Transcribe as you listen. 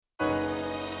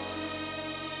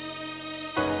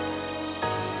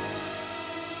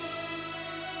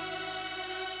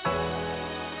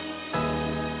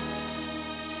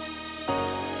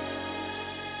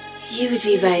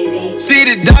Fuji, baby. See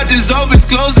the doctor's office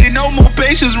closed, ain't no more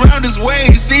patients round his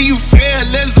way. See you fail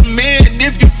as a man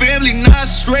if your family not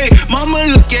straight.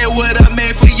 Mama, look at what I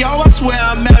made for y'all, I swear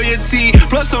I'm out your teeth.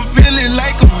 Plus I'm feeling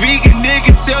like a vegan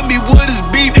nigga, tell me what is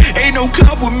beef. Ain't no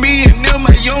comp with me and them,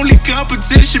 my only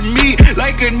competition me.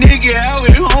 Like a nigga out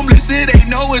here homeless, it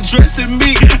ain't no addressing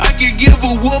me. I can give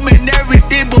a woman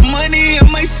everything but money in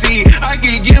my seat. I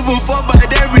can give a fuck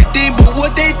about everything but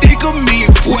what they think of me.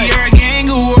 We are a gang,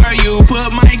 who are you?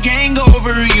 Put my gang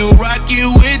over you.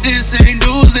 Rockin' with the same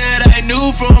dudes that I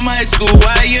knew from high school.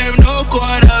 I am no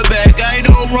quarterback, I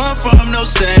don't run from no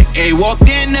sack. Hey, walked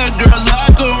in the girls'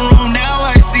 locker room, now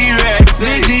I see racks.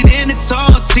 Midget in the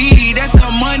tall tee, that's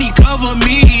how money cover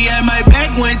me. At my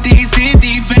back when these hit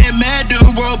the fan mad the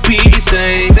world peace.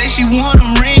 Say she want a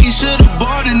ring, should've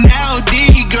bought an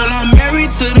Audi. Girl, I'm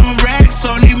married to them racks,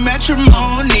 only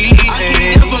matrimony. I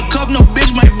can't ever cup no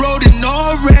bitch, my bro done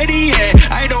already had.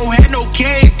 I don't have no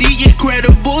KD,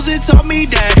 Incredibles, it taught me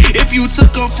that if you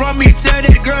took her from me, tell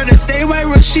that girl to stay right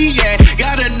where she at.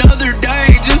 Got another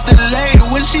day just to lay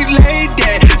when she laid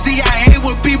that. See, I hate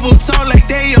when people talk like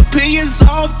they opinions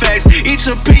all facts. Each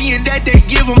opinion that they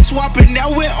give, I'm swapping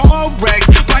out with all racks.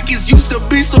 Pockets used to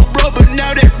be so broke, but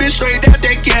now that bitch straight out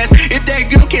that cash. If that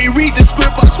girl can't read the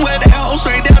script, I swear that hoe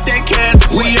straight out that cash.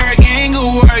 We are a gang,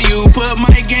 who are you? Put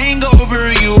my gang over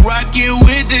you. Rockin'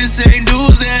 with the same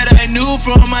dudes that I knew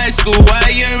from high school.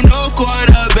 I am no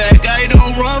quarterback, I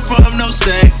don't run from no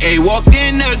sack. Hey, walked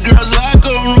in the girls'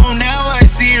 locker room, now I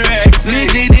see racks.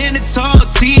 Midget in the tall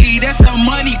tee, that's how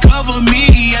money cover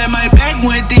me. At my back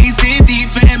when things hit the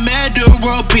fan mad the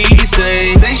world peace.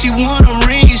 Say she want a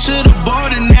ring, should've bought